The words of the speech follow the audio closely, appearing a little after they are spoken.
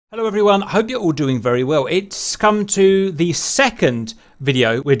Hello everyone, I hope you're all doing very well. It's come to the second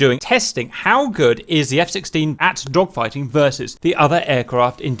video we're doing testing how good is the F-16 at dogfighting versus the other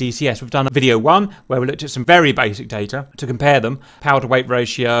aircraft in DCS. We've done video 1 where we looked at some very basic data to compare them, power to weight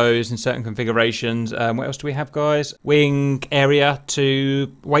ratios in certain configurations. What else do we have, guys? Wing area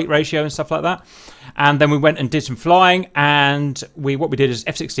to weight ratio and stuff like that. And then we went and did some flying, and what we did is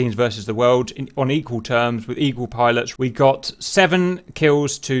F-16s versus the world on equal terms with equal pilots. We got 7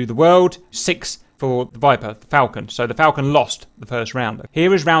 kills to the world, 6 for the Viper, the Falcon. So the Falcon lost the first round.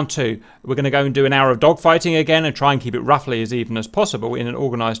 Here is round 2. We're going to go and do an hour of dogfighting again and try and keep it roughly as even as possible in an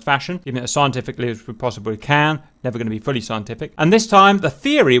organised fashion, keeping it as scientifically as we possibly can. Never going to be fully scientific. And this time, the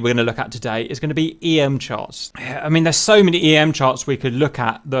theory we're going to look at today is going to be EM charts. I mean, there's so many EM charts we could look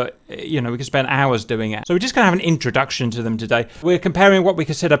at that, you know, we could spend hours doing it. So we're just going to have an introduction to them today. We're comparing what we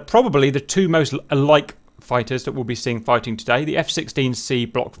consider probably the two most alike fighters that we'll be seeing fighting today, the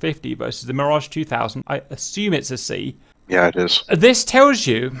F-16C Block 50 versus the Mirage 2000. I assume it's a C. Yeah, it is. This tells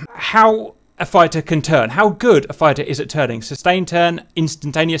you how a fighter can turn, how good a fighter is at turning. Sustained turn,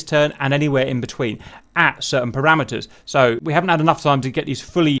 instantaneous turn, and anywhere in between at certain parameters. So we haven't had enough time to get these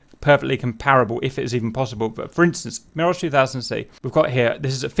fully perfectly comparable, if it is even possible. But for instance, Mirage 2000C, we've got here,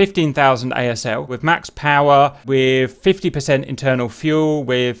 this is at 15,000 ASL with max power, with 50% internal fuel,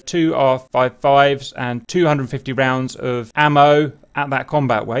 with 2 R55s and 250 rounds of ammo at that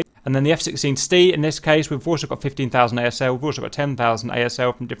combat weight. And then the F-16C, in this case, we've also got 15,000 ASL. We've also got 10,000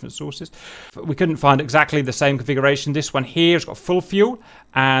 ASL from different sources. We couldn't find exactly the same configuration. This one here has got full fuel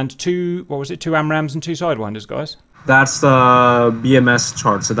and 2 AMRAAMs and 2 Sidewinders, guys. That's the BMS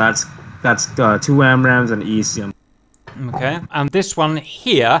chart. So that's 2 AMRAAMs and ECM. Okay, and this one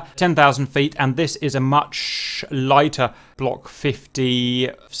here, 10,000 feet, and this is a much lighter Block 50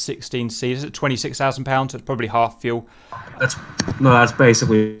 16C. Is it 26,000 pounds? It's probably half fuel. That's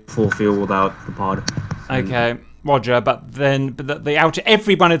basically full fuel without the pod. Okay, Roger. But then, the outer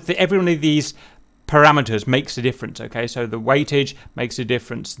every one of these parameters makes a difference. Okay, so the weightage makes a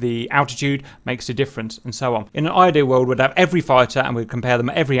difference, the altitude makes a difference, and so on. In an ideal world, we'd have every fighter and we'd compare them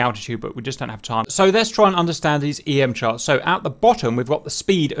at every altitude, but we just don't have time. So let's try and understand these EM charts. So at the bottom, we've got the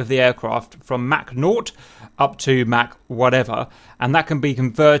speed of the aircraft from Mach 0 up to Mach whatever, and that can be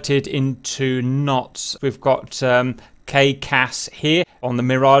converted into knots. We've got KCAS here on the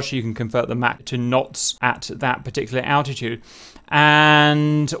Mirage. You can convert the Mach to knots at that particular altitude.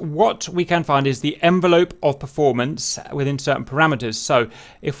 And what we can find is the envelope of performance within certain parameters. So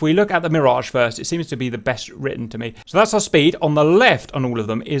if we look at the Mirage first, it seems to be the best written to me. So that's our speed. On the left on all of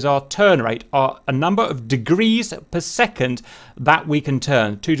them is our turn rate, a number of degrees per second that we can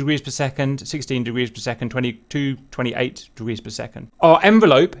turn. 2 degrees per second, 16 degrees per second, 22, 28 degrees per second. Our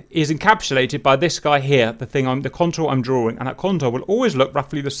envelope is encapsulated by this guy here, the contour I'm drawing, and that contour will always look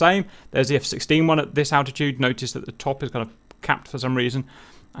roughly the same. There's the F-16 one at this altitude. Notice that the top is kind of capped for some reason,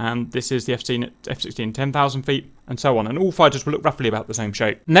 and this is the F-16 10,000 feet, and so on, and all fighters will look roughly about the same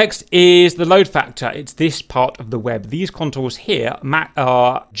shape. Next is the load factor. It's this part of the web. These contours here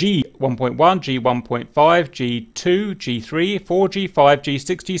are G1.1, G1.5, G2, G3, 4G, 5G,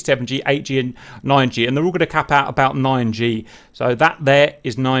 6G, 7G, 8G, and 9G, and they're all going to cap out about 9G. So that there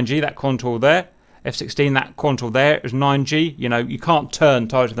is 9G, that contour there. F-16, that contour there is 9G. You know, you can't turn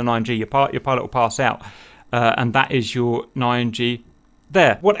tighter than 9G. Your pilot will pass out. And that is your 9G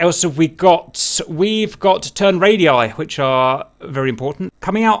there. What else have we got? We've got turn radii, which are very important.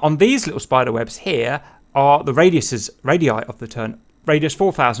 Coming out on these little spider webs here are the radii of the turn. Radius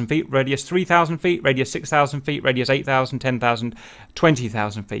 4,000 feet, radius 3,000 feet, radius 6,000 feet, radius 8,000, 10,000,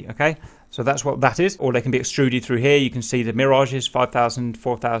 20,000 feet, okay? So that's what that is. Or they can be extruded through here. You can see the Mirages, 5,000,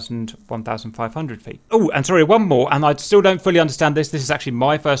 4,000, 1,500 feet. Oh, and sorry, one more, and I still don't fully understand this. This is actually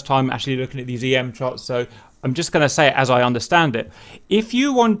my first time actually looking at these EM charts, so I'm just going to say it as I understand it. If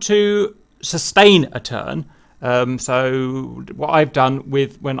you want to sustain a turn, so what I've done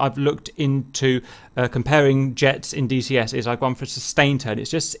when I've looked into comparing jets in DCS is I've gone for sustained turn. It's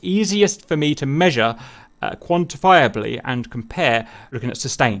just easiest for me to measure quantifiably and compare looking at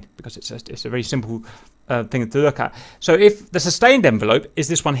sustained, because it's a very simple thing to look at. So if the sustained envelope is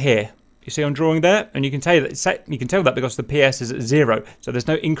this one here, you see I'm drawing there, and you can tell that because the PS is at 0, so there's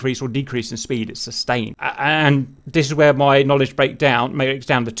no increase or decrease in speed. It's sustained, and this is where my knowledge breaks down.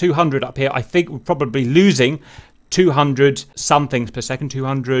 The 200 up here, I think we're probably losing 200 somethings per second,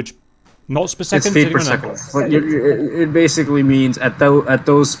 200 knots per second. It's feet per second. But it basically means at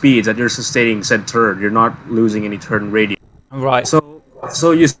those speeds that you're sustaining said turn, you're not losing any turn radius. Right. So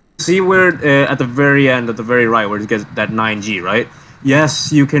you see where at the very end, at the very right, where it gets that 9G, right?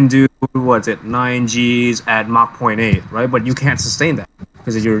 Yes, you can do, 9 Gs at Mach 0.8, right? But you can't sustain that.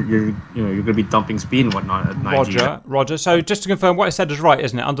 because you're going to be dumping speed and whatnot at 9G. Roger. So just to confirm, what I said is right,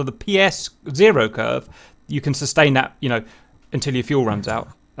 isn't it? Under the PS0 curve, you can sustain that, until your fuel runs out.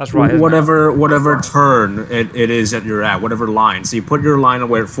 That's right. Whatever turn it is that you're at, whatever line. So you put your line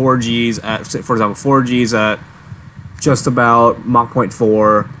where 4G's at, for example, 4G's at just about Mach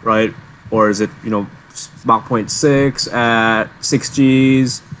 0.4, right? Or is it Mach 0.6 at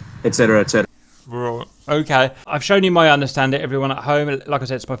 6G's, etc., etc. Okay, I've shown you my understanding, everyone at home. Like I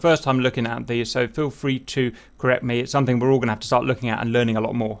said, it's my first time looking at these, so feel free to correct me. It's something we're all going to have to start looking at and learning a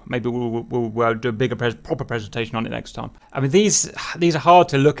lot more. Maybe we'll do a bigger, proper presentation on it next time. I mean, these are hard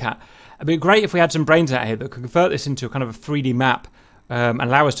to look at. It'd be great if we had some brains out here that could convert this into a kind of a 3D map and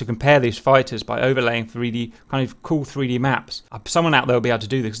allow us to compare these fighters by overlaying kind of cool 3D maps. Someone out there will be able to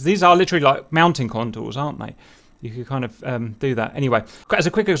do this. These are literally like mountain contours, aren't they? You could kind of do that. Anyway, as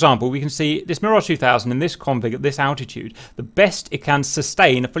a quick example, we can see this Mirage 2000 in this config at this altitude, the best it can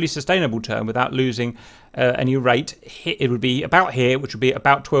sustain, a fully sustainable turn without losing any rate, it would be about here, which would be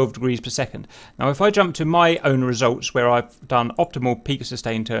about 12 degrees per second. Now, if I jump to my own results where I've done optimal peak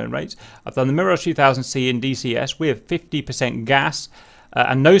sustained turn rates, I've done the Mirage 2000C in DCS with 50% gas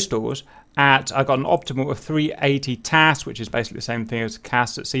and no stores. I got an optimal of 380 TAS, which is basically the same thing as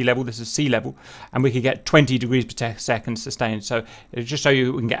CAS at sea level. This is sea level, and we could get 20 degrees per second sustained. So it'll just show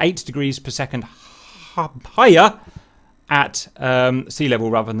you we can get 8 degrees per second higher at sea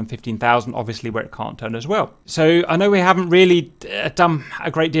level rather than 15,000, obviously where it can't turn as well. So I know we haven't really done a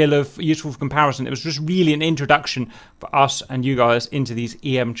great deal of useful comparison. It was just really an introduction for us and you guys into these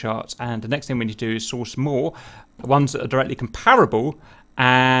EM charts. And the next thing we need to do is source more, ones that are directly comparable,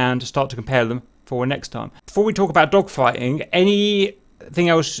 and start to compare them for next time. Before we talk about dogfighting, anything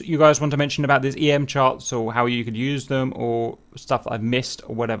else you guys want to mention about these EM charts or how you could use them or stuff that I've missed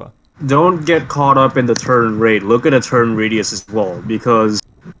or whatever? Don't get caught up in the turn rate. Look at the turn radius as well, because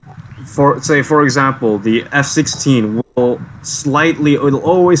for example, the F-16 it'll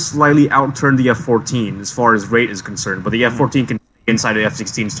always slightly outturn the F-14 as far as rate is concerned, but the F-14 can stay inside the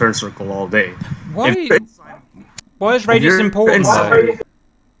F-16's turn circle all day. Why is radius important though?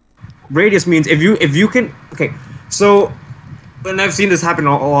 Radius means if you can. Okay, so and I've seen this happen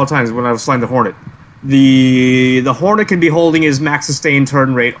all the times when I was flying the Hornet. The Hornet can be holding his max sustained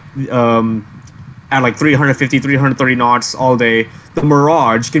turn rate at like 350, 330 knots all day. The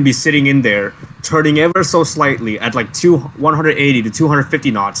Mirage can be sitting in there, turning ever so slightly at like 180 to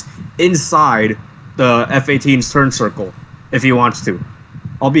 250 knots inside the F-18's turn circle if he wants to.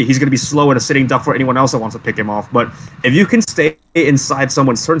 Albeit he's going to be slow in a sitting duck for anyone else that wants to pick him off. But if you can stay inside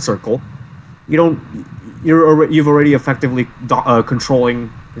someone's turn circle, you've already effectively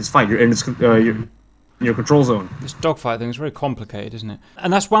controlling his fight. You're in your control zone. This dogfight thing is very complicated, isn't it?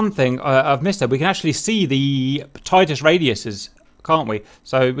 And that's one thing I've missed there. We can actually see the tightest radiuses, can't we?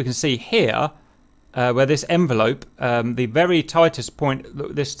 So we can see here where this envelope, the very tightest point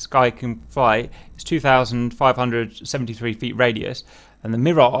that this guy can fly is 2,573 feet radius. And the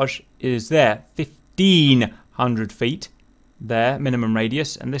Mirage is there, 1,500 feet there, minimum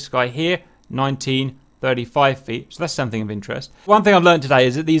radius. And this guy here, 1,935 feet. So that's something of interest. One thing I've learned today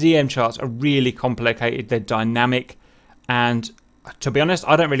is that these EM charts are really complicated. They're dynamic. And to be honest,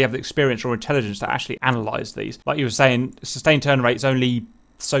 I don't really have the experience or intelligence to actually analyze these. Like you were saying, sustained turn rate's only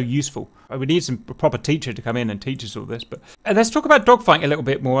so useful. We need some proper teacher to come in and teach us all this. But let's talk about dogfighting a little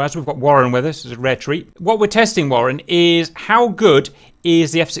bit more, as we've got Warren with us. It's a rare treat. What we're testing, Warren, is how good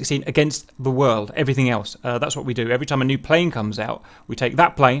is the F-16 against the world, everything else. That's what we do. Every time a new plane comes out, we take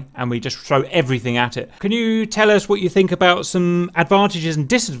that plane and we just throw everything at it. Can you tell us what you think about some advantages and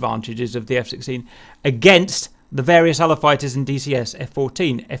disadvantages of the F-16 against the various other fighters in DCS,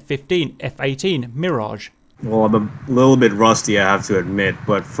 F-14, F-15, F-18, Mirage? Well, I'm a little bit rusty, I have to admit,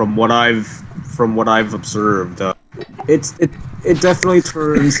 but from what I've observed, it definitely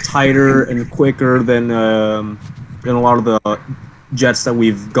turns tighter and quicker than a lot of the jets that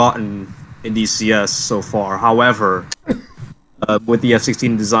we've gotten in DCS so far. However, with the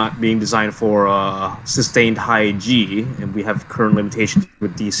F-16 being designed for sustained high G, and we have current limitations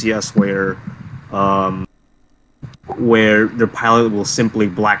with DCS where the pilot will simply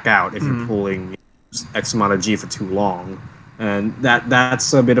black out if you're pulling X amount of G for too long, and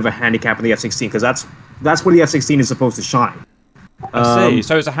that's a bit of a handicap in the F-16 because that's where the F-16 is supposed to shine. I see.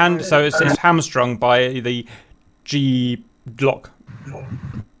 So it's hamstrung by the G block.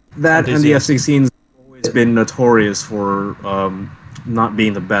 That and the F-16's always been notorious for not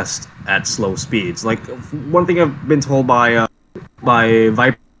being the best at slow speeds. Like one thing I've been told by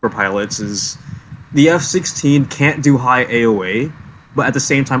Viper pilots is the F-16 can't do high AOA But at the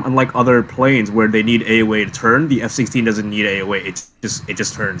same time, unlike other planes where they need AOA to turn, the F-16 doesn't need AOA. It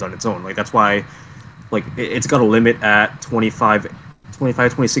just turns on its own. Like that's why, like it's got a limit at 25,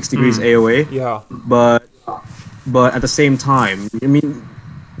 26 degrees AOA. Yeah. But at the same time, I mean,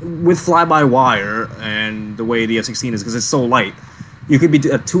 with fly-by-wire and the way the F-16 is, because it's so light, you could be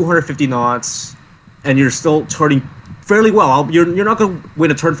at 250 knots, and you're still turning fairly well. You're not going to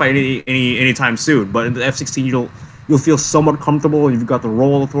win a turn fight anytime soon. But in the F-16, you'll feel somewhat comfortable. You've got the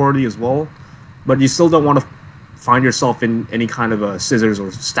roll authority as well, but you still don't want to find yourself in any kind of a scissors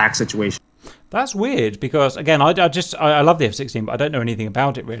or stack situation. That's weird because again, I love the F-16, but I don't know anything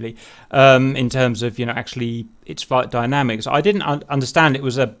about it really. In terms of actually its flight dynamics, I didn't understand it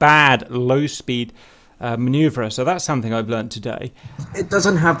was a bad low-speed maneuver. So that's something I've learned today. It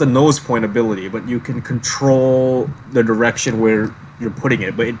doesn't have the nose point ability, but you can control the direction where you're putting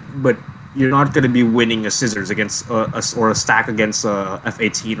it. But you're not going to be winning a scissors against or a stack against a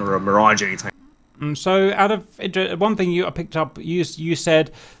F-18 or a Mirage anytime. So, out of one thing I picked up, you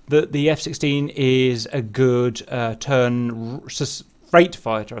said that the F-16 is a good turn freight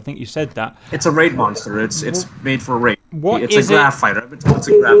fighter. I think you said that. It's a raid monster. It's made for raid. It's a graph fighter. I've been told it's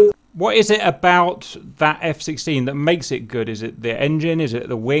a graph. What is it about that F-16 that makes it good? Is it the engine? Is it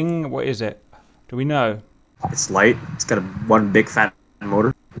the wing? What is it? Do we know? It's light. It's got one big fat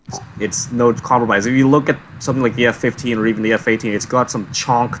motor. It's no compromise. If you look at something like the F-15 or even the F-18, it's got some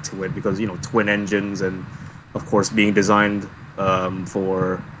chonk to it because twin engines and of course being designed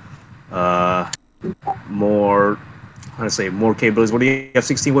for more capabilities. What the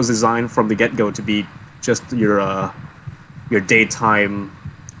F-16 was designed from the get-go to be just your daytime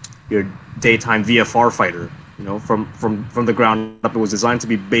VFR fighter. From the ground up, it was designed to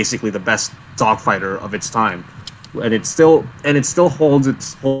be basically the best dogfighter of its time. And it still holds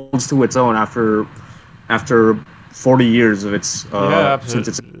to its own after 40 years of its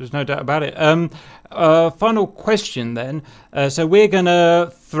there's no doubt about it. Final question then. So we're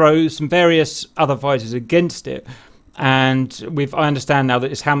gonna throw some various other fighters against it, and I understand now that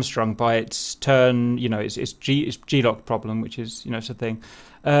it's hamstrung by its turn. Its G-lock problem, which is it's a thing.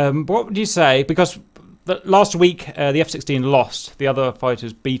 What would you say? Because last week, the F-16 lost. The other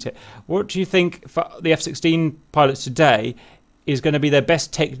fighters beat it. What do you think for the F-16 pilots today is going to be their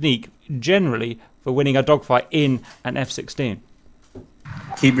best technique generally for winning a dogfight in an F-16?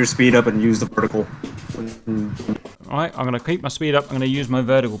 Keep your speed up and use the vertical. All right, I'm going to keep my speed up. I'm going to use my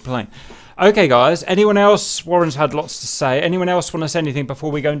vertical plane. Okay, guys. Anyone else? Warren's had lots to say. Anyone else want to say anything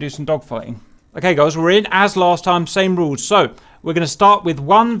before we go and do some dogfighting? Okay, guys, we're in as last time, same rules. So we're going to start with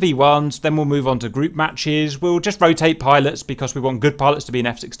 1v1s, then we'll move on to group matches. We'll just rotate pilots because we want good pilots to be in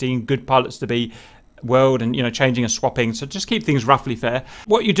F-16, good pilots to be world, and changing and swapping. So just keep things roughly fair.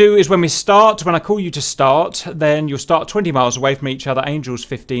 What you do is when I call you to start, then you'll start 20 miles away from each other. Angel's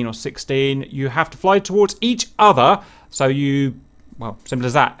 15 or 16. You have to fly towards each other. So simple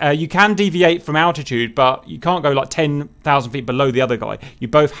as that. You can deviate from altitude, but you can't go like 10,000 feet below the other guy. You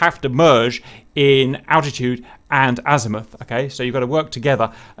both have to merge in altitude and azimuth. Okay, so you've got to work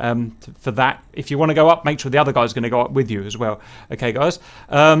together for that. If you want to go up, make sure the other guy's going to go up with you as well. Okay, guys.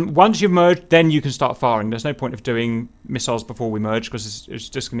 Once you've merged, then you can start firing. There's no point of doing missiles before we merge because it's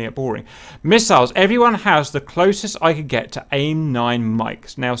just going to get boring. Missiles. Everyone has the closest I could get to AIM-9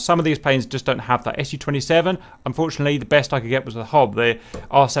 mics. Now, some of these planes just don't have that. Su-27, unfortunately, the best I could get was the Hob. The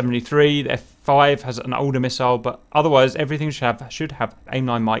R-73, the F-5 has an older missile, but otherwise everything should have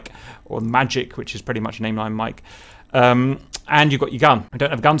AIM-9 mic, or Magic, which is pretty much an AIM-9 mic. And you've got your gun. I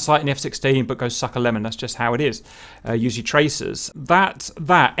don't have gun sight in the F-16, but go suck a lemon. That's just how it is. Use your tracers. That.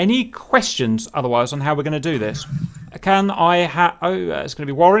 Any questions otherwise on how we're going to do this? Can I have... it's going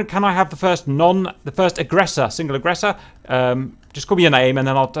to be Warren. Can I have the first aggressor, single aggressor? Just call me your name, and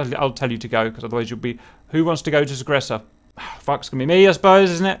then I'll tell you to go, because otherwise you'll be... Who wants to go to aggressor? Fuck, it's going to be me, I suppose,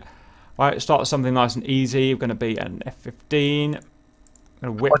 isn't it? Right, start with something nice and easy. We're going to be an F-15. Do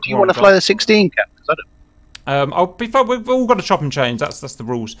you want to fly the 16, Cap? We've all got to chop and change. That's the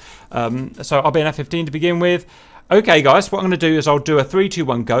rules. So I'll be an F-15 to begin with. Okay, guys, what I'm going to do is I'll do a 3, 2,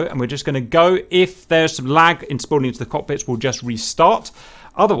 1 go, and we're just going to go. If there's some lag in spawning into the cockpits, we'll just restart.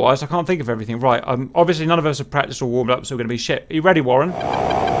 Otherwise, I can't think of everything. Right, obviously none of us have practiced or warmed up, so we're going to be shit. Are you ready, Warren?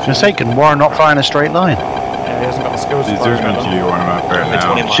 I was going to say, can Warren not fly in a straight line? Yeah, he hasn't got the skills to fly. He's doing a G warm up right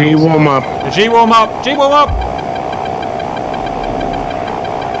now. G warm up. G warm up. G warm up.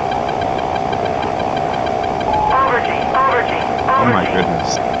 Oh my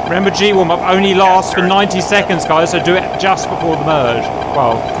goodness. Remember, G warm up only lasts for 90 seconds, guys. So do it just before the merge.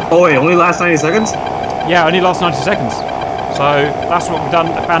 Well. Oh wait, only lasts 90 seconds? Yeah, only lasts 90 seconds. So that's what we've done.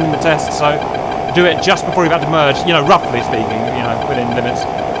 Found in the test. So Do it just before you're about to merge, you know, roughly speaking, you know, within limits.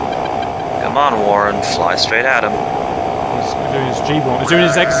 Come on, Warren, fly straight at him. He's doing his G-warm, he's doing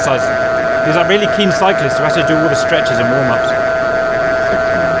his exercise. He's a really keen cyclist who has to do all the stretches and warm-ups.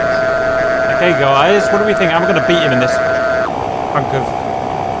 Okay, guys, what do we think? I'm going to beat him in this hunk of...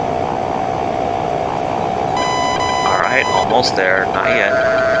 Alright, almost there. Not yet.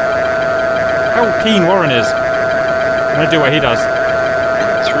 How keen Warren is. I'm going to do what he does.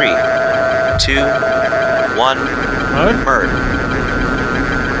 3, 2, 1, merge.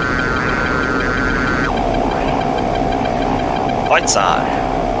 Fight side.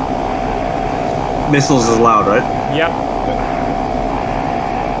 Missiles is loud, right? Yep.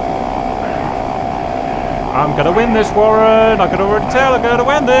 I'm gonna win this, Warren. I can already tell I'm gonna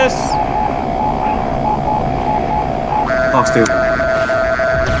win this. Fox 2.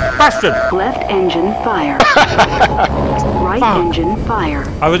 Question. Left engine fire. Right engine fire.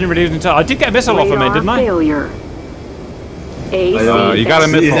 I wasn't really even tell. I did get a missile off of him, didn't I? Failure. You got a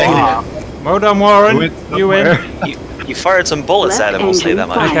missile off. Well done, Warren. You win. You fired some bullets at him, we'll say that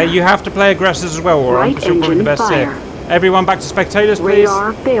much. Okay, you have to play aggressors as well, Warren, because you're probably the best here. Everyone back to spectators, please.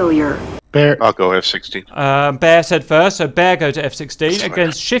 Radar failure. Bear. I'll go F-16. Bear said first, so Bear go to F-16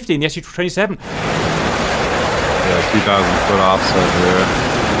 against Shifty in the SU-27. Yeah, 2,000 foot offset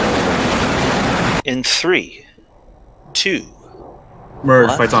here. In 3, 2, Merge,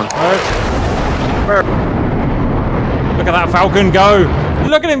 what? fights on. Merge. Look at that Falcon go!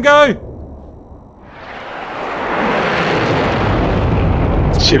 Look at him go!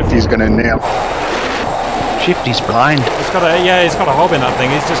 Shifty's gonna nail. Shifty's blind. He's got a hob in that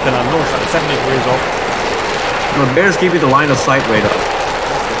thing. He's just gonna launch that 70 degrees off. No, bears give you the line of sight right up.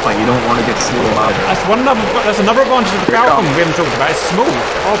 Like you don't want to get small out there. That's another advantage of the Falcon we haven't talked about. It's small,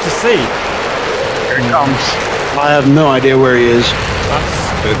 hard to see. Here he comes. I have no idea where he is.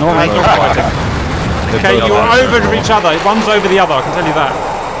 That's not dogfighting. Okay, you're over to each other. One's over the other. I can tell you that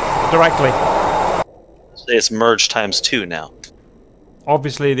directly. Say it's merge times 2 now.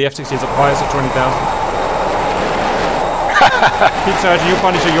 Obviously, the F-16 is up highest at 20,000. Keep searching, you'll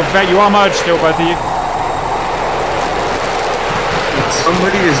find each other. You are merged still, both of you.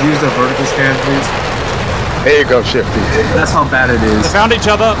 Somebody has used a vertical scan, please. There you go, Shifty. That's how bad it is. They found each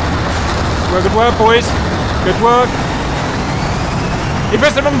other. Good work, boys. Good work. He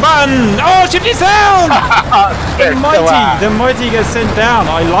pressed the wrong button. Oh, Shifty's down! The mighty gets sent down.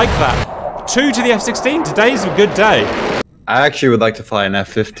 I like that. 2 to the F-16. Today's a good day. I actually would like to fly an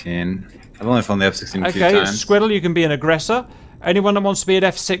F-15. I've only flown the F-16 a few times. Okay, Squiddle, you can be an aggressor. Anyone that wants to be an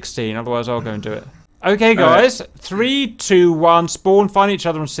F-16, otherwise I'll go and do it. Okay, guys. 3, 2, 1. Spawn, find each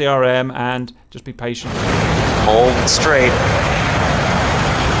other on CRM, and just be patient. Hold straight.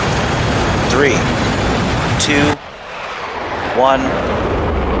 3, 2, 1,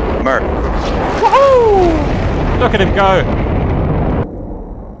 merge. Woohoo! Look at him go.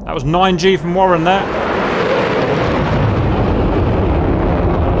 That was 9G from Warren there.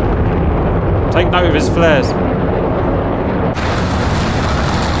 Take note of his flares.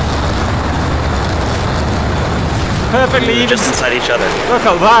 Perfectly even. Just inside each other. Look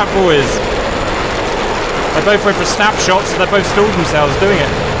at that, boys. They both went for snapshots, and they both stalled themselves doing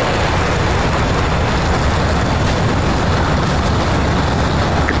it.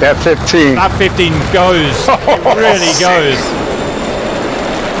 That 15. That 15 goes. It really goes.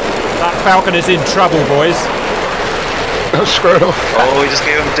 That Falcon is in trouble, boys. Squirrel. Oh, he just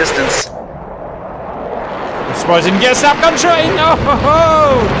gave him distance. I'm surprised he didn't get a snap gun train. No!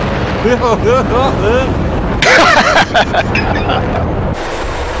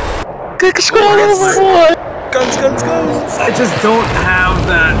 Guns, guns, guns! I just don't have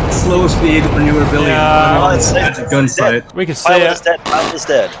that slow speed maneuverability. Yeah. Gun sight. We can see Pilot it. is dead. Pilot is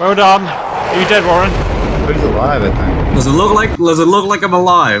dead. Well done. Are you dead, Warren? He's alive, I think. Does it look like I'm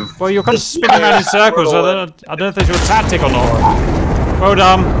alive? Well, you're kind of spinning around in circles. I don't know if that's your tactic or not. Well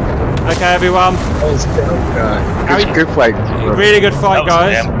done. Okay, everyone. That was a good fight. Really good fight,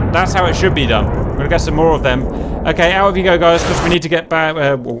 That was guys. That's how it should be done. We're going to get some more of them. Okay, out of you go, guys, because we need to get back,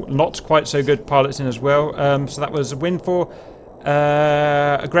 well, not quite so good pilots in as well. So that was a win for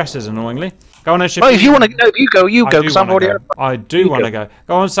aggressors, annoyingly. Go on, Shifty. Oh, if you want to go, you go, because I'm already... I do want to go.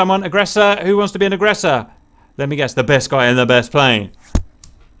 Go on, someone. Aggressor. Who wants to be an aggressor? Let me guess. The best guy in the best plane.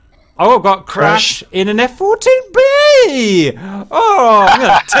 Oh, I've got Crash in an F-14B! Oh, I'm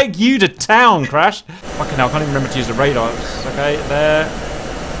going to take you to town, Crash. Fucking hell, I can't even remember to use the radars. Okay, there.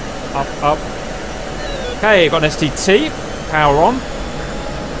 Up, up. Okay, got an STT. Power on.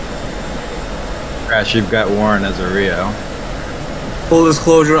 Crash, you've got Warren as a Rio. Full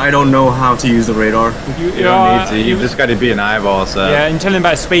disclosure, I don't know how to use the radar. You don't need to. You've just got to be an eyeball set. Yeah, and tell him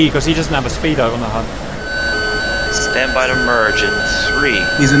about speed because he doesn't have a speedo on the hunt. Stand by to merge in 3,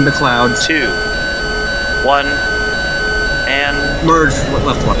 He's in the clouds. 2, 1, and Merge,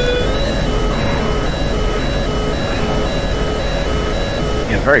 left one.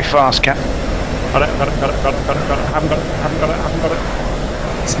 You're very fast, Cap. Got it. Haven't got it.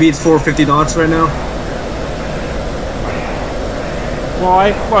 Speed's 450 knots right now.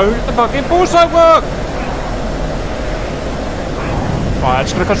 Why won't the fucking bullseye work? Right, I'm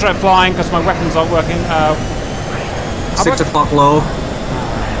just gonna concentrate flying because my weapons aren't working. 6 o'clock low.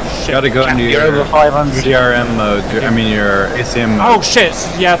 Shit. Got to go into You're over your 500. CRM mode. I mean your ACM mode. Oh shit!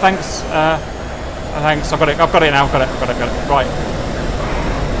 Yeah, thanks. Thanks. I've got it now. Got it. Right.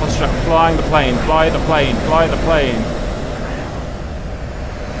 Concentrate. Flying the plane. Fly the plane.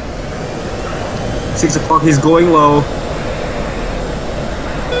 6 o'clock, he's going low.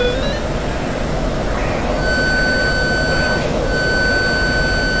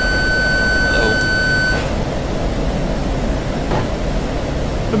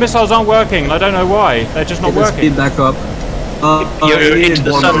 The missiles aren't working. I don't know why. They're just not Get the working. speed back up. You're you need into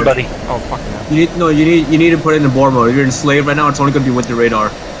the bore sun, mode. buddy. Oh fucking hell. You need to put it in bore mode. If you're in slave right now, it's only going to be with the radar.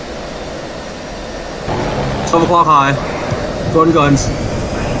 12 o'clock high. Going guns.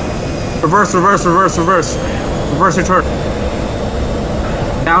 Reverse your turn.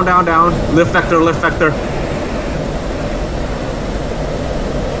 Down. Lift vector.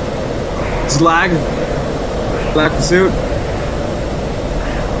 It's lag pursuit.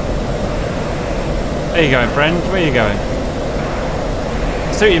 There you going, friend. Where are you going? I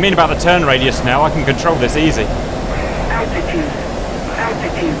see what you mean about the turn radius now. I can control this easy. Altitude.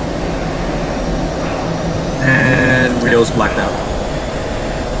 And Rio's blacked out.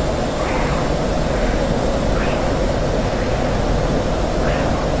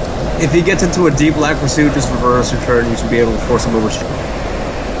 If he gets into a deep lag pursuit, just reverse your turn. You should be able to force him over.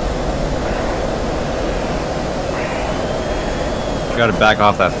 You got to back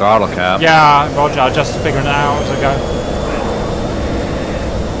off that throttle cap. Yeah, Roger. I'm just figuring it out as I go.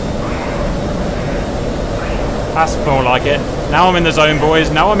 That's more like it. Now I'm in the zone, boys.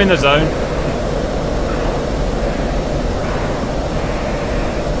 Now I'm in the zone.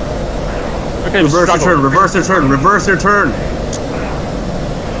 Okay, Reverse your turn.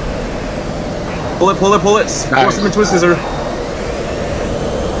 Pull it. Force him into a scissor.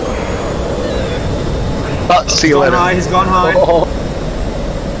 See you later. He's gone high.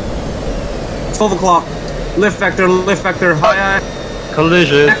 12 o'clock. Lift vector. High.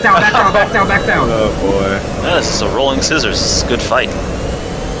 Collision. Back down. Oh boy. no, this is a rolling scissors. This is a good fight.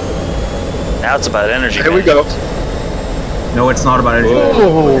 Now it's about energy. Here we go. No, it's not about anything.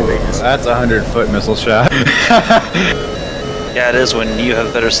 Whoa. That's a 100-foot missile shot. Yeah, it is when you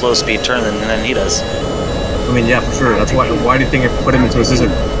have better slow speed turn than he does. I mean, yeah, for sure. That's why. Why do you think I put him into a scissor?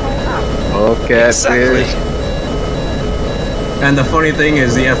 Okay, Exactly. And the funny thing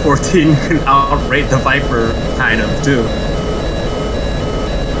is, the F-14 can outrate the Viper, kind of, too.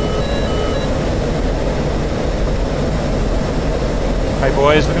 Hey,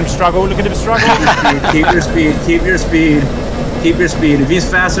 boys, look at him struggle. Keep your speed. If he's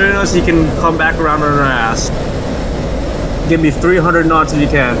faster than us, he can come back around on our ass. Give me 300 knots if you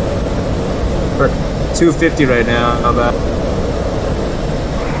can. Or 250 right now. How about?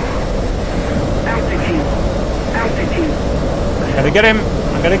 Altitude. I'm gonna get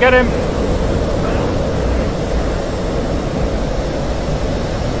him.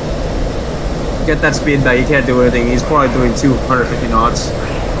 Get that speed back. He can't do anything. He's probably doing 250 knots.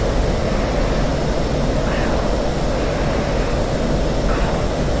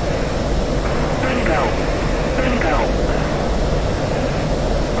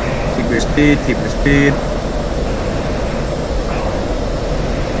 Keep your speed.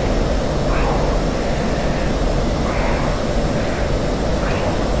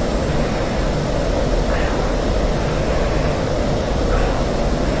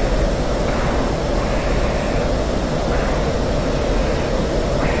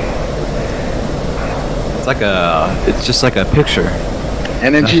 It's just like a picture.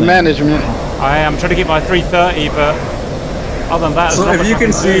 Energy management. I am trying to get my 330, but other than that, So there's not if much you I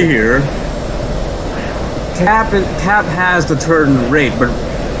can see do. here, Cap has the turn rate, but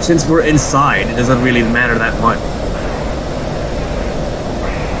since we're inside, it doesn't really matter that much.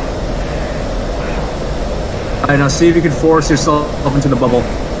 Alright, now see if you can force yourself up into the bubble.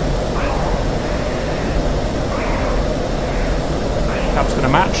 Cap's gonna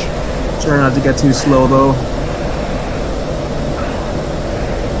match. Try not to get too slow though.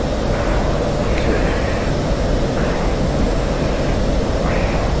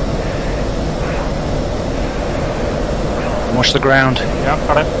 watch the ground. Yep,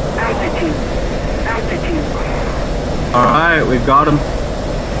 got it. Altitude. Altitude. Alright, we've got him.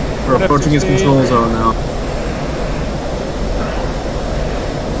 We're approaching his control zone now.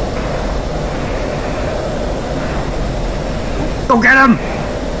 Go get him!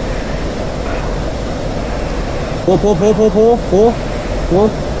 Pull.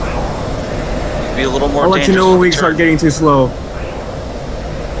 Be a little more I'll let you dangerous know when with we the start turn. getting too slow.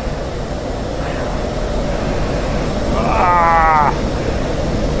 Ah!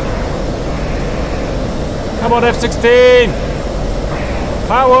 Come on, F-16!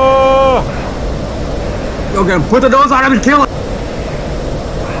 Power! Okay, put the nose on him and kill him!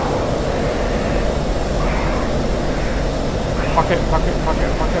 Fuck it.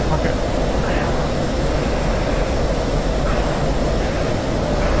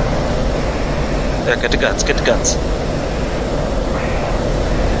 There, get the guns.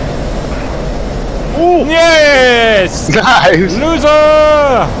 Ooh. Yes! Nice.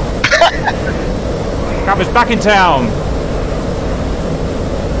 Loser! Cap is back in town.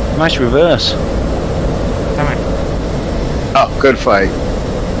 Nice reverse. Damn it. Oh, good fight.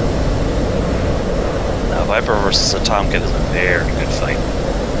 Now, Viper versus a Tomcat is a very good fight.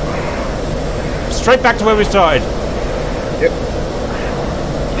 Straight back to where we started.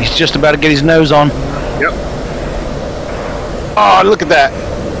 He's just about to get his nose on. Yep. Oh, look at that.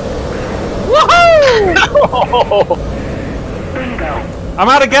 Woohoo! Bingo. I'm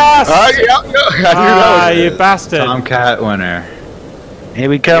out of gas! I knew that was You it. bastard. Tomcat winner. Here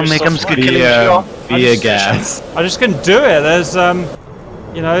we come. You're Here so comes funny. Killing Via, Shot. via gas. I just couldn't do it. There's,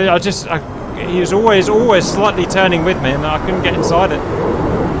 you know, he was always slightly turning with me and I couldn't get inside it.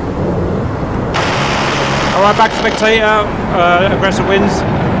 Alright, back to spectator. Aggressor wins.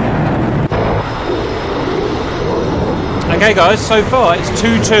 Okay, guys, so far it's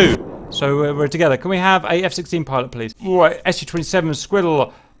 2-2. So we're together. Can we have a F-16 pilot, please? Right, SU-27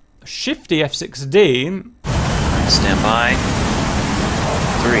 Squirrel, shifty F-16. Stand by.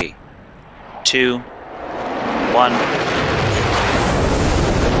 3, 2, 1.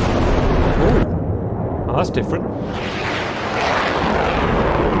 Oh, that's different.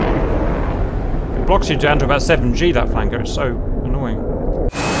 It blocks you down to about 7G, that flanker. It's so annoying.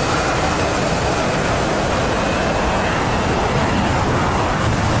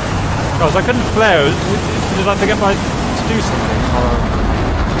 Guys, I couldn't flare. Did I forget to do something?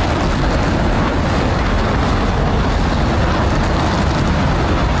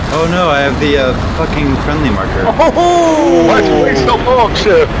 Oh no, I have the fucking friendly marker. Oh! Why'd you wait so long,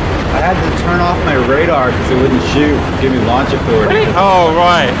 Chip? I had to turn off my radar because it wouldn't shoot, give me launch authority. Oh,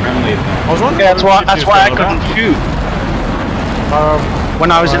 right. Friendly thing. I was wondering. Yeah, that's why I couldn't shoot. When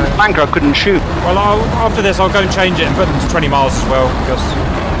I was in the flanker, I couldn't shoot. Well, after this, I'll go and change it and put them to 20 miles as well because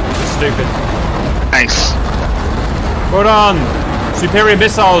it's stupid. Nice. Well done. Superior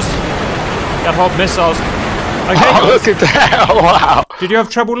missiles. Got hot missiles. Okay. Oh, look at that. Wow. Did you have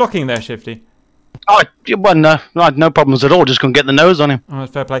trouble locking there, Shifty? Oh, well, no, I had no problems at all. Just couldn't get the nose on him. Oh,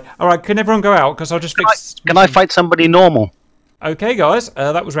 that's fair play. All right, can everyone go out? Because I'll just fix... Can I fight somebody normal? Okay, guys,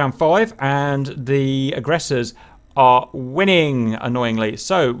 that was round 5, and the aggressors are winning, annoyingly.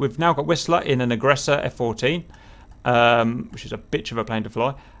 So, we've now got Whistler in an aggressor F-14, which is a bitch of a plane to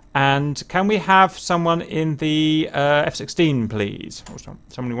fly. And can we have someone in the F-16, please? Or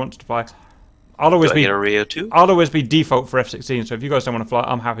someone who wants to fly. I'll always be Get a Rio 2? I'll always be default for F-16, so if you guys don't want to fly,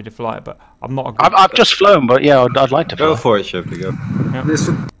 I'm happy to fly it, but I'm not a good... I've just flown, but yeah, I'd like to fly. Go for it, Ship, to go. This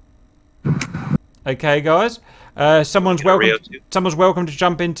Okay, guys. Someone's Rio welcome. 2. Someone's welcome to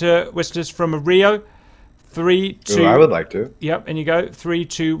jump into Whistlers from a Rio. 3, 2. Ooh, I would like to. Yep, and you go. 3,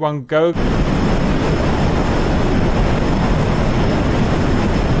 2, 1, go.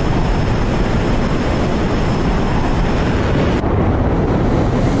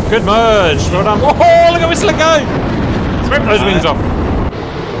 Good merge. Well done. Oh, look at Whistler go! Rip those wings off.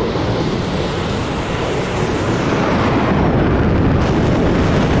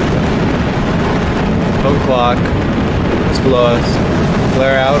 Low clock. It's below us.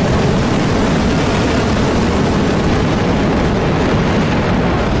 Flare out.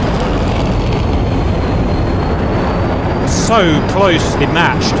 So closely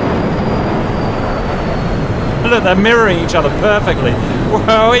matched. Look, they're mirroring each other perfectly. What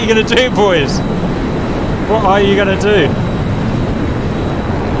are you going to do, boys? What are you going to do?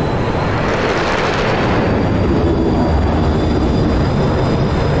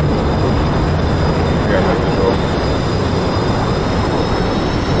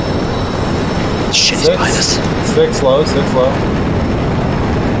 Shit, he's behind us. Six low, 6 low.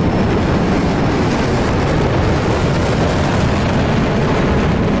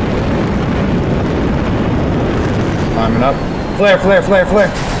 Climbing up. Flare, flare, flare, flare.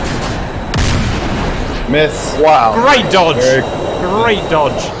 Miss. Wow. Great dodge. Very- Great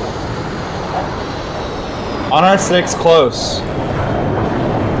dodge. On our 6, close.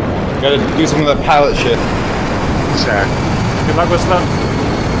 Gotta do some of that pilot shit. Sir. Good luck, Whistler.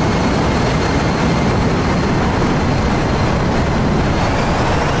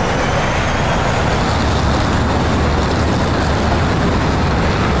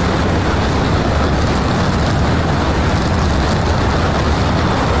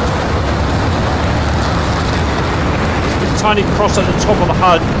 Tiny cross at the top of the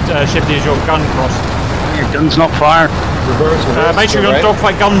HUD, Shifty, is your gun cross. Your gun's not firing. Reverse, reverse. Make sure you're on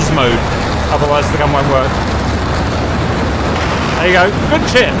Dogfight Guns mode, otherwise the gun won't work. There you go. Good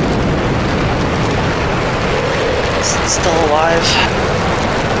shit. Is it still alive?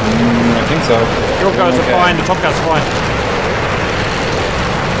 I think so. Your guys are fine. The top guys are fine.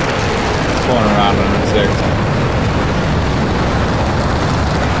 It's going around on our 6.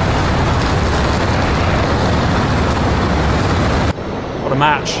 What a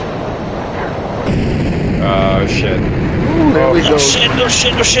match. Oh shit. Ooh, there we go. Oh shit, no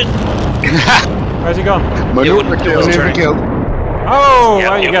shit, no shit. Where's he gone? Maneuver kill. Maneuver kill. Oh,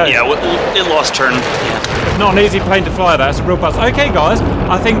 Yeah, there you it, go. yeah, it lost turn. Yeah. Not an easy plane to fly, that's a real buzz. Okay, guys,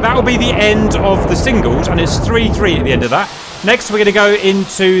 I think that will be the end of the singles, and it's 3-3 at the end of that. Next, we're going to go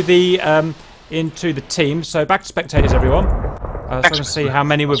into the team. So back to spectators, everyone. So I can see how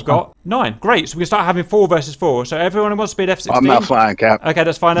many we've got. 9. Great. So we can start having 4 versus 4. So everyone who wants to be an F-16. I'm not flying, Cap. Okay,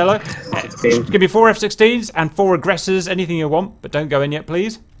 that's fine, Elo. Give me 4 F-16s and 4 aggressors, anything you want, but don't go in yet,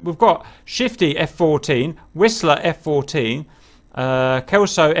 please. We've got Shifty F-14, Whistler F-14,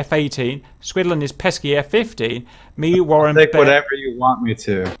 Kelso F-18, Squidlin is pesky F-15, me, Warren, Take Bear- whatever you want me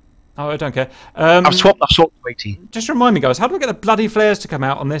to. Oh, I don't care. I've swapped to 18. Just remind me, guys, how do I get the bloody flares to come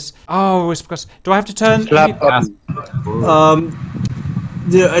out on this? Oh, it's because... Do I have to turn... Flap button.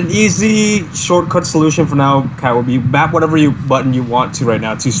 An easy shortcut solution for now, Kat, would be map whatever button you want to right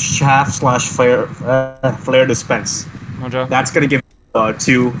now to chaff/flare dispense. Roger. That's gonna give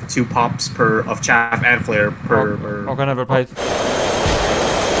two pops of chaff and flare per. I'll go and overplay. Okay,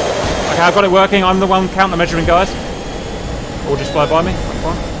 I've got it working. I'm the one counting the measuring, guys. Or just fly by me.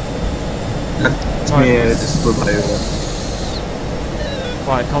 That's fine. Yeah, just flew by over.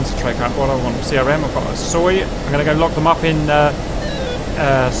 Right, concentrate, Kat. What do I want? CRM. I've got a soy. I'm going to go lock them up in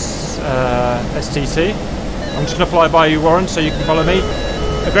STC. I'm just going to fly by you, Warren, so you can follow me.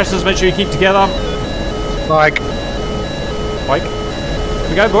 Aggressors, make sure you keep together. Like, Here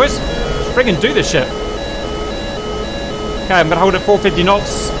we go, boys. Let's friggin' do this shit. Okay, I'm going to hold at 450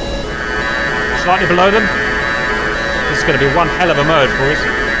 knots. Slightly below them. This is going to be one hell of a merge, boys.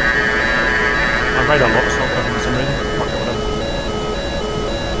 My radar lock's not working for some reason. Fuck it, whatever.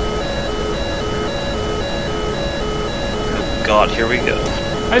 Oh god, here we go.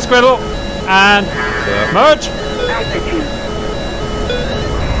 Hey, Squirtle. And merge. Altitude.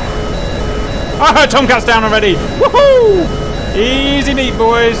 Oh, Tomcat's down already. Woohoo! Easy meat,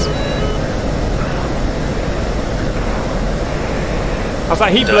 boys. How's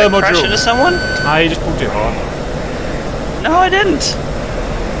that heat Did blur I crash module? into someone? Ah, you just pulled too hard. No, I didn't.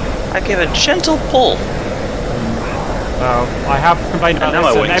 I gave a gentle pull. Well, I have complained about And now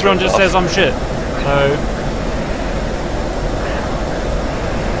this, my and wings everyone went just off. says I'm shit. So,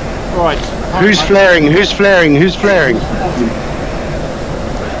 right. Who's flaring? Who's flaring? Who's flaring?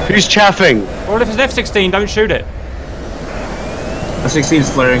 Who's chaffing? Well, if it's an F-16, don't shoot it. F-16 is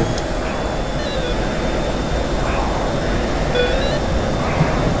flaring.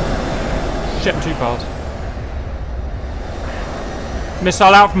 Shit, I'm too fast.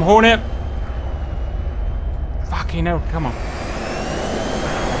 Missile out from Hornet. Fucking hell, come on.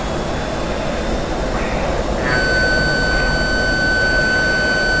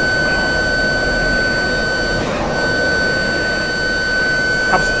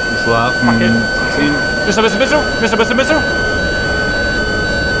 Slap. Fuck it. Missile, missile, missile, missile, missile, missile.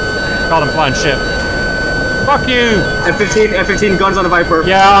 God, I'm flying shit. Fuck you. F-15 guns on the Viper.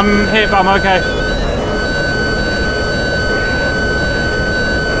 Yeah, I'm hit, but I'm okay.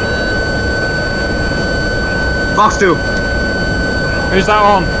 Fox 2. Who's that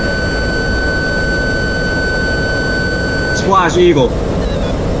on? Splash Eagle.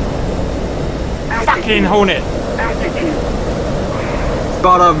 Fucking Hornet. Altitude.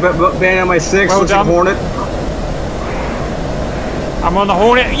 Got a band on my 6. Well Looks done. like Hornet. I'm on the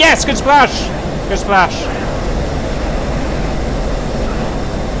Hornet. Yes, good splash. Good splash.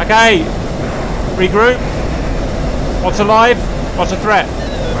 Okay. Regroup. What's alive? What's a threat?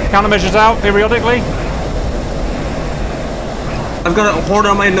 Countermeasures out periodically. I've got a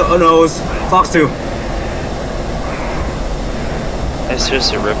Hornet on my nose. Fox 2. I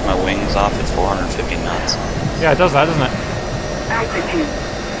seriously ripped my wings off at 450 knots. Yeah, it does that, doesn't it? Altitude.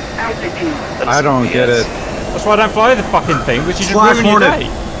 Altitude. That is I don't BS. get it. That's why I don't fly the fucking thing, which you just Flash ruin your Hornet. day.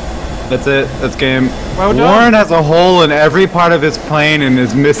 That's it. That's game. Well done. Warren has a hole in every part of his plane and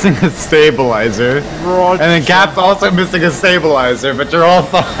is missing a stabilizer. Roger. And then Cap's also missing a stabilizer, but you're all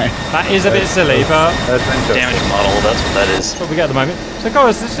fine. That is a bit silly, but That's interesting. Damage model, that's what that is. that's what we get at the moment. So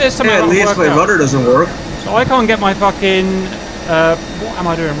guys, this is something Yeah, at that'll least work my out. rudder doesn't work. So I can't get my fucking. What am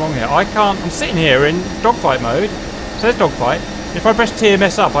I doing wrong here? I can't. I'm sitting here in dogfight mode. It says dogfight. If I press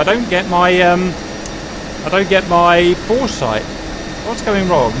TMS up, I don't get my. I don't get my bore sight. What's going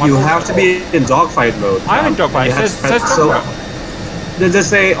wrong? My You bore have sight- to be in dogfight mode. I'm in dogfight. You It have says, to says press- so- dogfight. Does it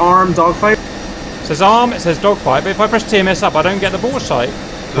say arm dogfight? It says arm. It says dogfight. But if I press TMS up, I don't get the bore sight.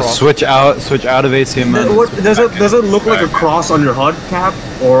 Just switch out of ACM mode. Does it look like a cross on your HUD, Cap,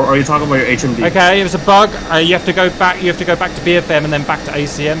 or are you talking about your HMD? Okay, it was a bug. You have to go back. You have to go back to BFM and then back to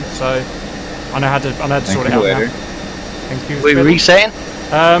ACM. So I know how to. I know how to sort it out later. now. Thank you. We Spittle. resetting?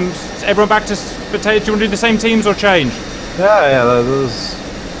 Everyone back to potato. Do you want to do the same teams or change? Yeah, that was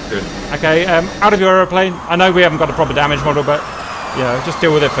good. Okay, out of your aeroplane. I know we haven't got a proper damage model, but you know, just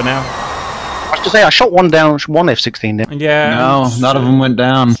deal with it for now. I was to say I shot one down, one F-16 down. And yeah, No, none of them went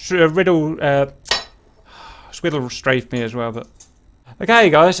down. Riddle, Swiddle strafed me as well, but. Okay,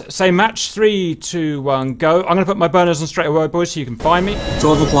 guys, say match 3, 2, 1, go. I'm gonna put my burners on straight away, boys, so you can find me.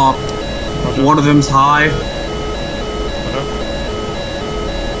 12 o'clock. One of them's high.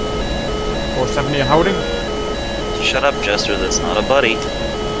 470 and holding. Shut up, Jester, that's not a buddy.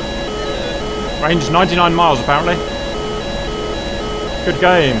 Range 99 miles apparently. Good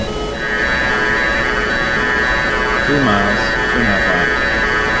game. 2 miles. 2.5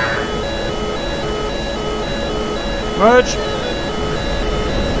 miles. Merge.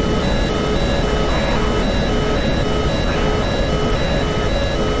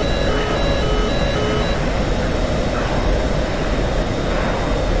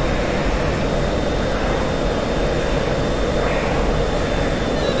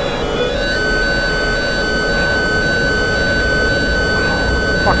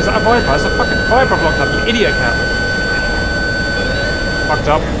 Fuck, is that a Viper? That's a fucking Viper blocked up, you idiot cat. Fucked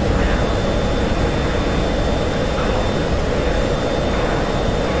up.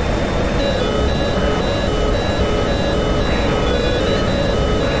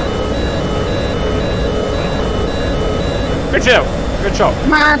 Good shot. Good shot.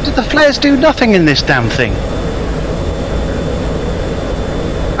 Man, did the flares do nothing in this damn thing?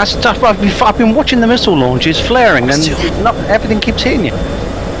 That's stuff I've been watching the missile launches flaring and everything keeps hitting you.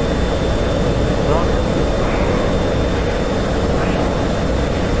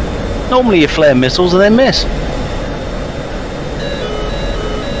 Normally you flare missiles and they miss.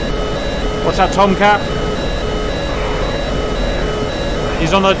 Watch that Tomcat.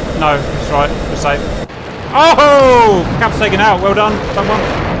 He's on the... No, that's right. We're safe. Oh! Cap's taken out. Well done, someone.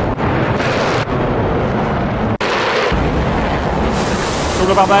 It's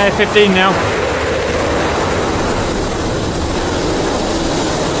all about that F-15 now.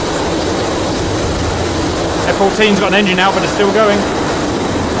 F-14's got an engine out, but it's still going.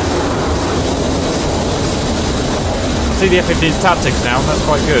 See the F-15's tactics now. That's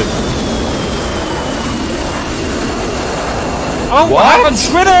quite good. Oh, what happened?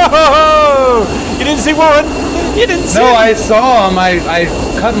 Twitter! You didn't see Warren? You didn't see No, him? I saw him. I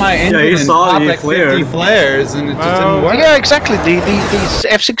cut my engine you and saw popped it, like flared. 50 flares, and it just didn't work. Yeah, exactly. These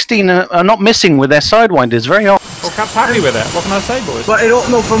F-16 are not missing with their sidewinders very often. Well, Cap's happy with it. What can I say, boys? But I don't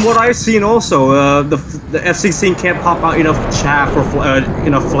know. From what I've seen, also the F-16 can't pop out enough chaff or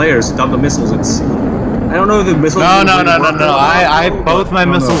enough flares to dump the missiles. I don't know if the missiles. No. Both my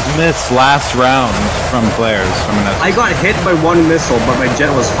missiles missed last round from flares from an I got hit by one missile, but my jet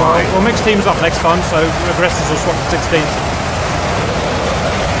was fine. We'll mix teams up next time, so aggressors will swap to 16.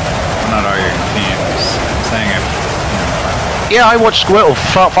 I'm not arguing teams. I'm saying it. Yeah, I watched Squirtle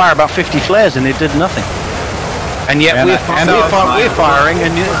fire about 50 flares and it did nothing. And yet we're firing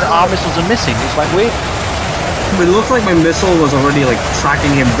and our missiles are missing. It's like weird. But it looks like my missile was already like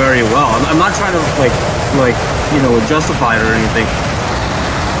tracking him very well. I'm not trying to like justify it or anything.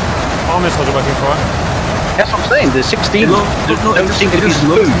 Our missiles are working fine. That's what I'm saying. The 16 don't seem to be looks.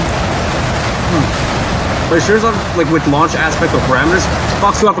 smooth. But it sure is like with launch aspect of parameters.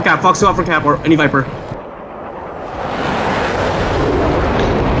 Fox 2 Alpha Cap, or any Viper.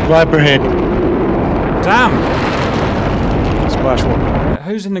 Viper head. Damn. Splash one.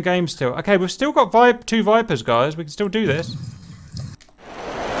 Who's in the game still? Okay, we've still got 2 Vipers, guys. We can still do this.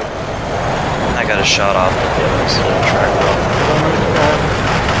 I got a shot off the track though.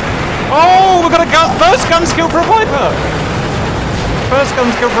 Oh, we got a first gun skill for a Viper. First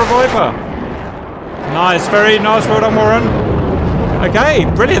gun's killed for a Viper. Nice, very nice. Well done, Warren. Okay,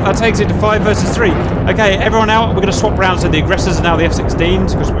 brilliant. That takes it to 5 versus 3. Okay, everyone out. We're going to swap rounds. So the aggressors are now the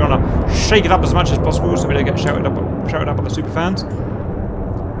F-16s because we want to shake it up as much as possible so we don't get shouted up by the super fans.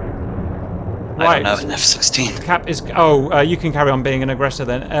 I don't have an F-16. Cap is... Oh, you can carry on being an aggressor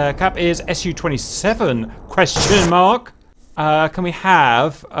then. Cap is Su-27, question mark. Can we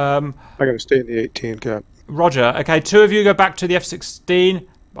have... I gotta stay in the 18, Cap. Roger. Okay, 2 of you go back to the F-16.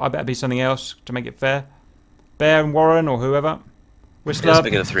 I better be something else to make it fair. Bear and Warren or whoever. Whistler. Let's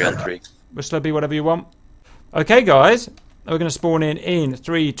make it a 3-on-3. Whistler, be whatever you want. Okay, guys. We're going to spawn in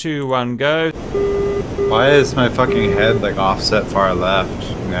 3, 2, 1, go. Why is my fucking head like offset far left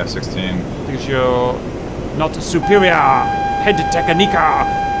in the F-16? Because you're not superior. Head technica.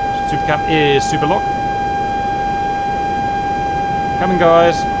 Supercap is super lock. Coming,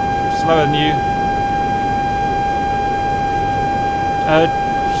 guys. Slower than you.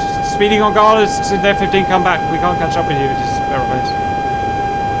 Speeding on guard is in there. 15. Come back. We can't catch up with you. Just aeroplanes.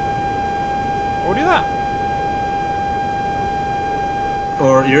 Or do that.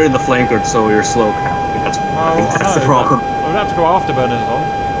 Or you're in the flanker, so you're slow. That's the problem. We'll have to go afterburners on.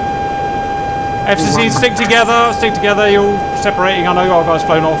 FCC, stick together. Stick together. You're all separating. I know our guy's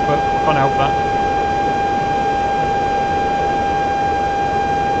flown off, but can't help that.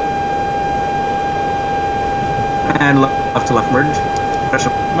 And left to left merge.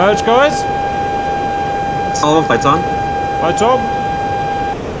 Pressure. Merge, guys. All fights on. Fights on.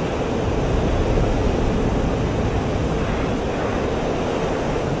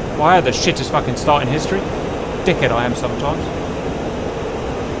 Why are the shittest fucking start in history? Dickhead I am sometimes.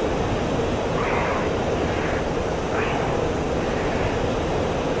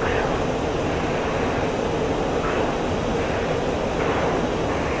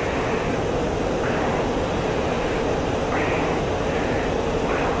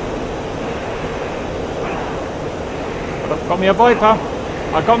 Got me a Viper.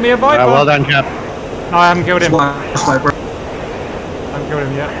 I got me a Viper. Well done, Cap. No, I haven't killed him. Sniper. I haven't killed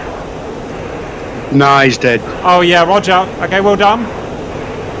him yet. No, he's dead. Oh yeah, roger. Okay, well done.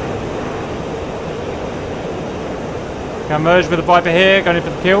 Can merge with the Viper here, going in for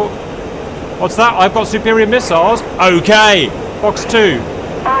the kill. What's that? I've got superior missiles. Okay, Fox 2.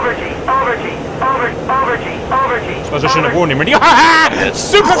 Overgy. Suppose I shouldn't have warned him, really.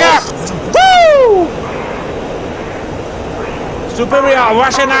 Super gap! Woo! Superior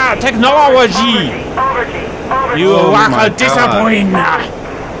Russian technology. You will disappoint.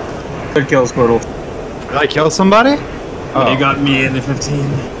 Good kill, Squirtle. Did I kill somebody? Oh. You got me in the 15.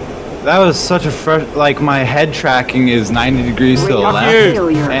 That was such a fresh... Like, my head tracking is 90 degrees to the left.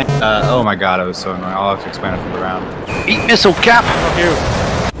 And, oh my god, it was so annoying. I'll have to expand it for the round. Eat missile, Cap! Fuck you.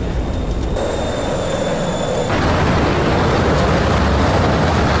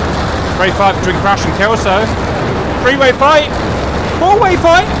 Great fight between Crash and Kelso. 3-way fight! 4-way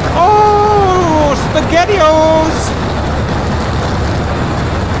fight! Oh, SpaghettiOs!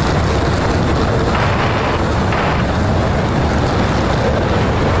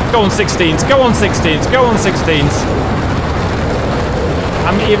 Go on 16s, go on 16s, go on 16s.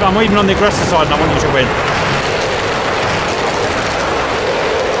 I'm even on the aggressor side and I want you to win.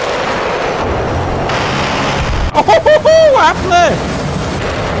 Oh, what happened there?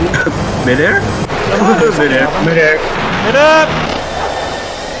 Mid-air? Mid-air. Hit up!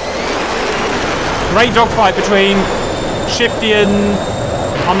 Great dogfight between Shifty and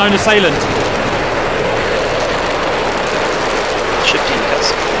Unknown Assailant. Shifty and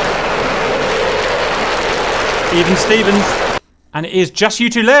Cuts. Even Stevens. And it is just you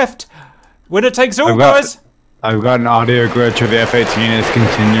two left. Winner takes all, guys. I've got an audio glitch of the F-18. It's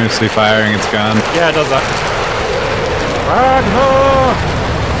continuously firing its gun. Yeah, it does that. Ragnar!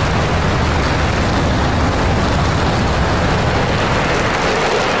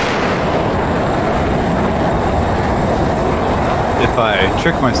 If I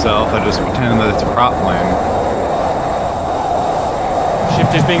trick myself, I just pretend that it's a prop plane.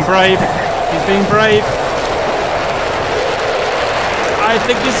 Shifty's being brave. He's being brave. I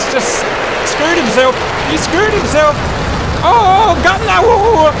think he's just screwed himself. He screwed himself. Oh, gun now.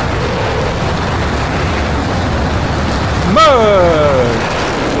 Merge.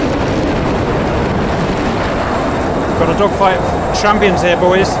 Got a dogfight champions here,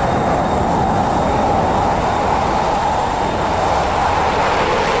 boys.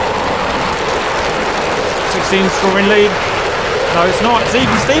 Scoring lead. No, it's not. It's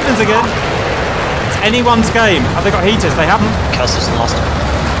even Stevens again. It's anyone's game. Have they got heaters? They haven't. Kelsey's lost him.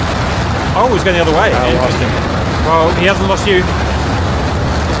 Oh, he's going the other way. Interesting. Well, he hasn't lost you.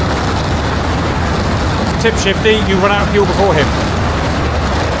 Tip Shifty, you run out of fuel before him.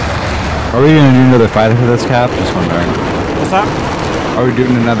 Are we gonna do another fight after this, Cap? Just wondering. What's that? Are we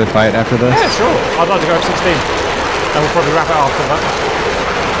doing another fight after this? Yeah, sure. I'd like to go F-16. And we'll probably wrap it after that.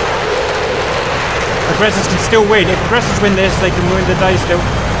 Aggressors can still win. If aggressors win this, they can win the day still.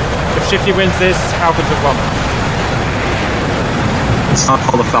 If Shifty wins this, Falcons have won. It's not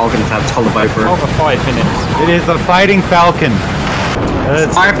called a Falcon, it's called a Viper. Over 5 minutes. It is the Fighting Falcon.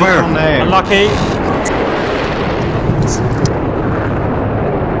 That's its Viper. official name. Unlucky.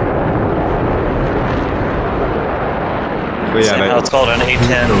 But yeah, Now it's called an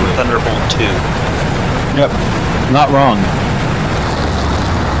A-10 Thunderbolt 2. Yep. Not wrong.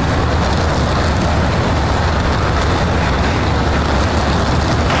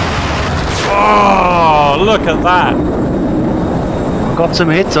 Oh, look at that. Got some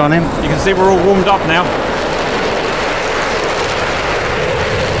hits on him. You can see we're all warmed up now.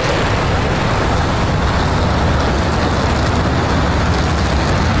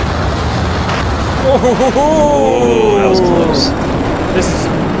 Oh, that was close. This is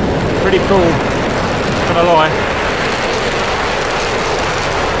pretty cool. Not gonna lie.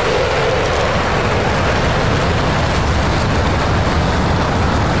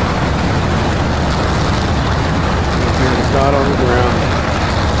 It's not on the ground.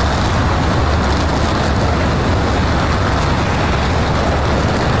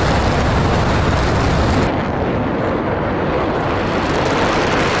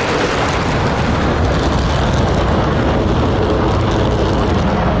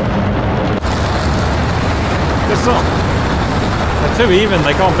 They're too even,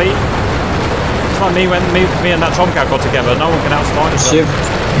 they can't beat. It's like me when me and that Tomcat got together, no one can outsmart each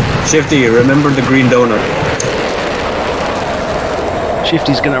other. Shifty, remember the green donut.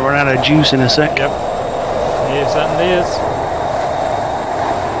 Shifty's gonna run out of juice in a sec. Yep. He certainly is.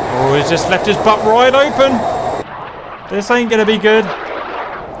 Oh, he's just left his butt wide open. This ain't gonna be good.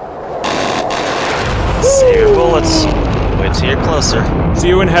 Save your bullets. Wait till you're closer. See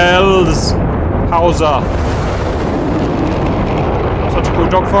you in hells. Hauser. Such a cool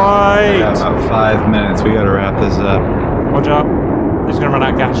dogfight. We got about 5 minutes. We gotta wrap this up. Roger. He's gonna run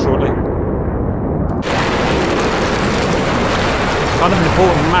out of gas shortly. Kind of an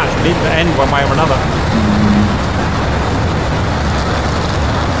important match. We need to end one way or another.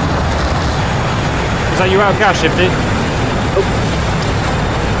 Is that you out of gas, Shifty?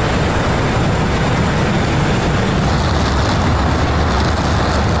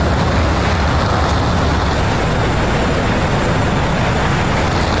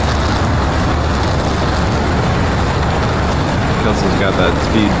 Kelsey's got that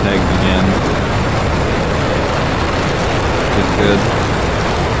speed pegged again. It's good.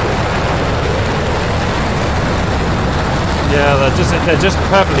 Yeah, they're just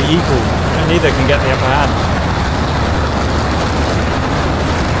perfectly equal, and neither can get the upper hand.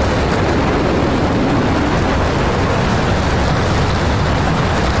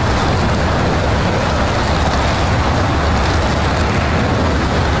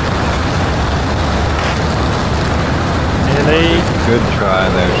 Nearly. Good try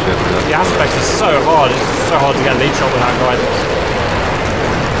there, Shifty. The aspects are so hard. It's so hard to get a lead shot without guidance.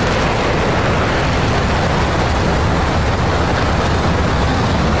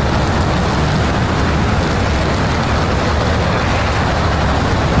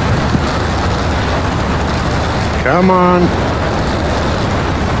 Come on.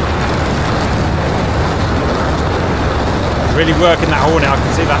 Really working that Hornet, I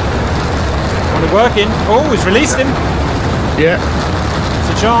can see that. Only working. Oh, he's released him. Yeah. It's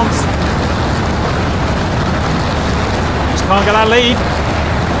a chance. Just can't get that lead.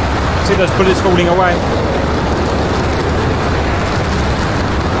 See those bullets falling away.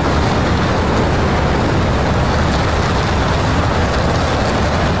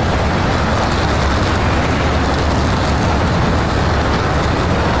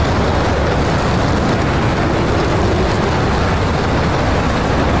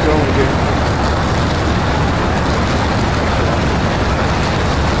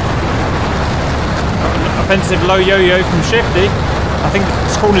 Offensive low yo-yo from Shifty. I think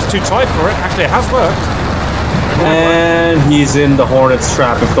this corner's too tight for it. Actually, it has worked. And he's in the Hornet's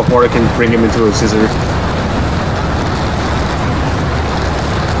trap if the Hornet can bring him into a scissor.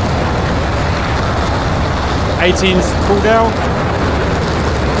 '18's pulled out.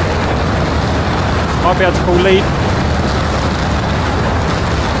 Might be able to pull lead.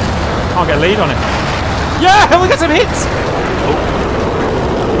 Can't get a lead on it. Yeah, we got some hits.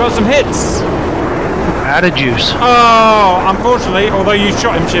 We got some hits. Out of juice. Oh, unfortunately, although you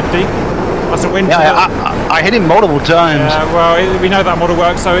shot him, Shifty, that's a win. Yeah, I hit him multiple times. Well, we know that model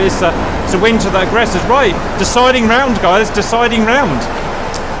works, so it's a win to the aggressors. Right, deciding round, guys. Deciding round.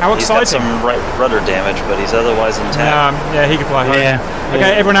 How He's got exciting. some right rudder damage, but he's otherwise intact. Yeah, he can fly high. Yeah.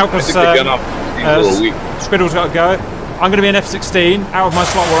 Okay, everyone out because Little weak. Squiddle's got to go. I'm going to be an F-16 out of my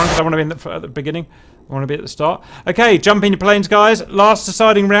slot, Warren, because I want to be at the beginning. I want to be at the start. Okay, jump in your planes, guys. Last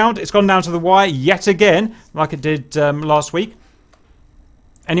deciding round. It's gone down to the wire yet again, like it did last week.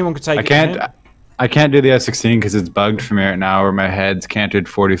 Anyone could take it. I can't do the F-16 because it's bugged for me right now, where my head's canted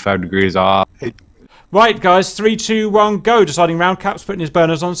 45 degrees off. Right, guys. 3, 2, 1, go. Deciding round. Cap's putting his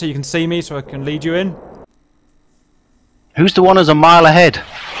burners on so you can see me, so I can lead you in. Who's the one who's a mile ahead?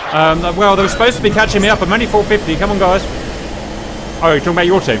 Well, they were supposed to be catching me up. I'm only 450. Come on, guys. Oh, you're talking about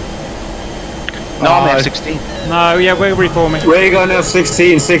your team? No, I'm F-16. No, yeah, we're reforming. Where you got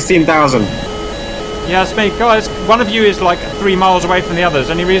F-16? 16,000. Yeah, it's me. Guys, one of you is like 3 miles away from the others.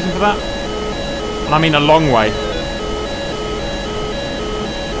 Any reason for that? And I mean a long way.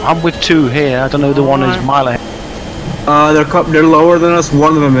 I'm with 2 here. I don't know the one who's a mile ahead. They're lower than us.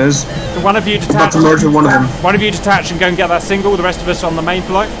 One of them is. So one of you detach. About to merge with one of them. One of you detach and go and get that single. The rest of us on the main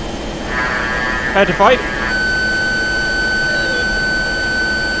flight. Prepare to fight.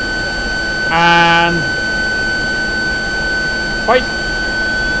 And fight.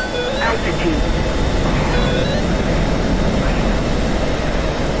 Altitude.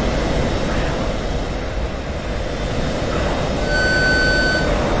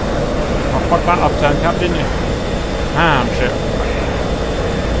 Oh, fuck that upturn, Cap, didn't you? Ah, shit.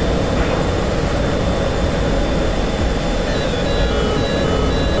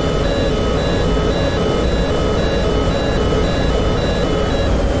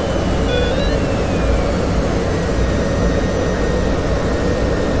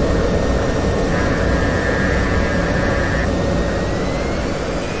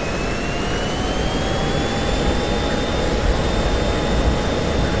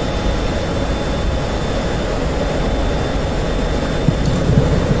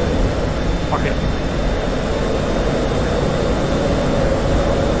 Fuck it.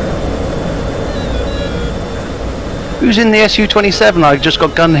 Who's in the Su-27 I just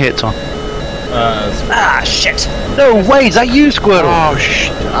got gun hits on? Ah, shit. No way, is that you, Squirrel? Oh,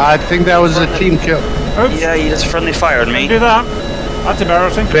 I think that was a team kill. Oops. Yeah, he just friendly fired me. Do that. That's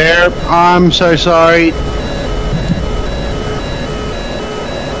embarrassing. Bear, I'm so sorry.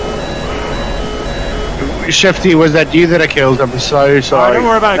 Shifty, was that you that I killed? I'm so Alright, sorry. don't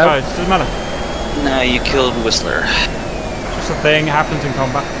worry about it, Nope. guys. Doesn't matter. No, you killed Whistler. It's just a thing. It happens in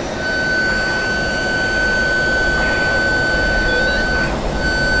combat.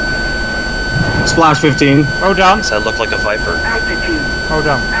 Splash 15. Well done. So I look like a Viper. Altitude. Well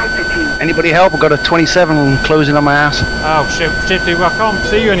done. Altitude. Anybody help? I've got a 27 closing on my ass. Oh, shit. Shifty, well, I can't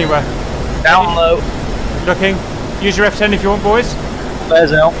see you anywhere. Down low. Looking. Use your F10 if you want, boys.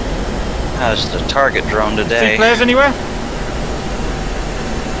 There's help. That's just a target drone See today. flares anywhere?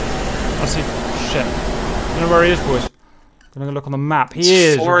 I see. Shit. I don't know where he is, boys. Gonna look on the map. He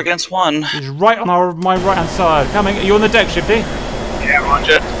is. 4 against 1. He's right on my right hand side. Coming. Are you on the deck, Shifty? Yeah,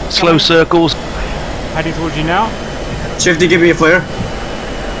 Roger. Slow circles. Heading towards you now. Shifty, give me a flare.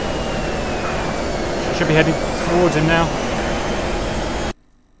 Should be heading towards him now.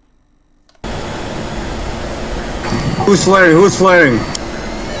 Who's flaring? Who's flaring?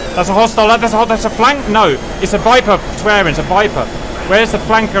 That's a hostile. That's a flank. No, it's a Viper swearing. It's a Viper. Where's the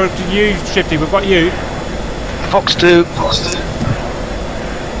flanker to you, Shifty? We've got you. Fox 2.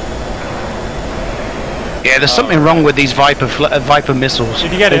 Yeah, there's something wrong with these Viper missiles.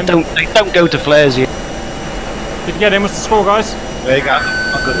 Did you get They him? don't go to flares yet. Did you get him? What's the score, guys? There you go.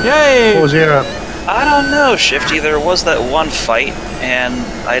 Yay! 4-0. I don't know, Shifty. There was that one fight, and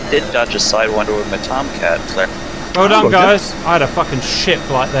I did dodge a sidewinder with my Tomcat flare. Well done, guys. I had a fucking shit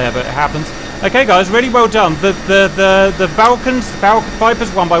flight there, but it happens. Okay, guys, really well done. The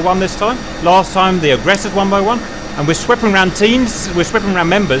Vipers 1 by 1 this time. Last time the aggressors 1 by 1, and we're sweeping around teams. We're sweeping around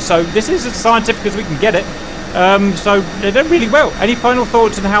members. So this is as scientific as we can get it. So they did really well. Any final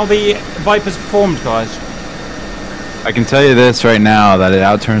thoughts on how the Vipers performed, guys? I can tell you this right now, that it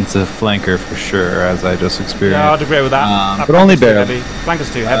outturns the flanker for sure, as I just experienced. Yeah, I'd agree with that. That but only flanker's too barely. heavy.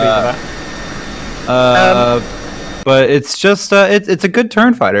 Flanker's too heavy for that. But it's just it's a good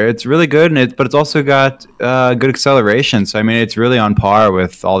turn fighter. It's really good, and but it's also got good acceleration. So I mean, it's really on par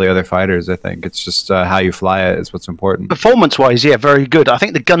with all the other fighters. I think it's just how you fly it is what's important. Performance-wise, yeah, very good. I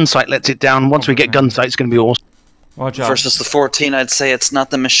think the gun sight lets it down. Once we get gun sight, it's going to be awesome. Watch out. Versus the 14, I'd say it's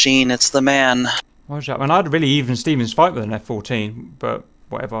not the machine, it's the man. Watch out. I mean, I'd really even Stevens fight with an F-14, but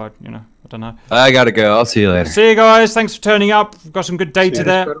whatever, I don't know. I gotta go. I'll see you later. See you guys. Thanks for turning up. We've got some good data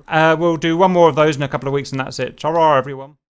there. We'll do one more of those in a couple of weeks, and that's it. Ta-ra, everyone.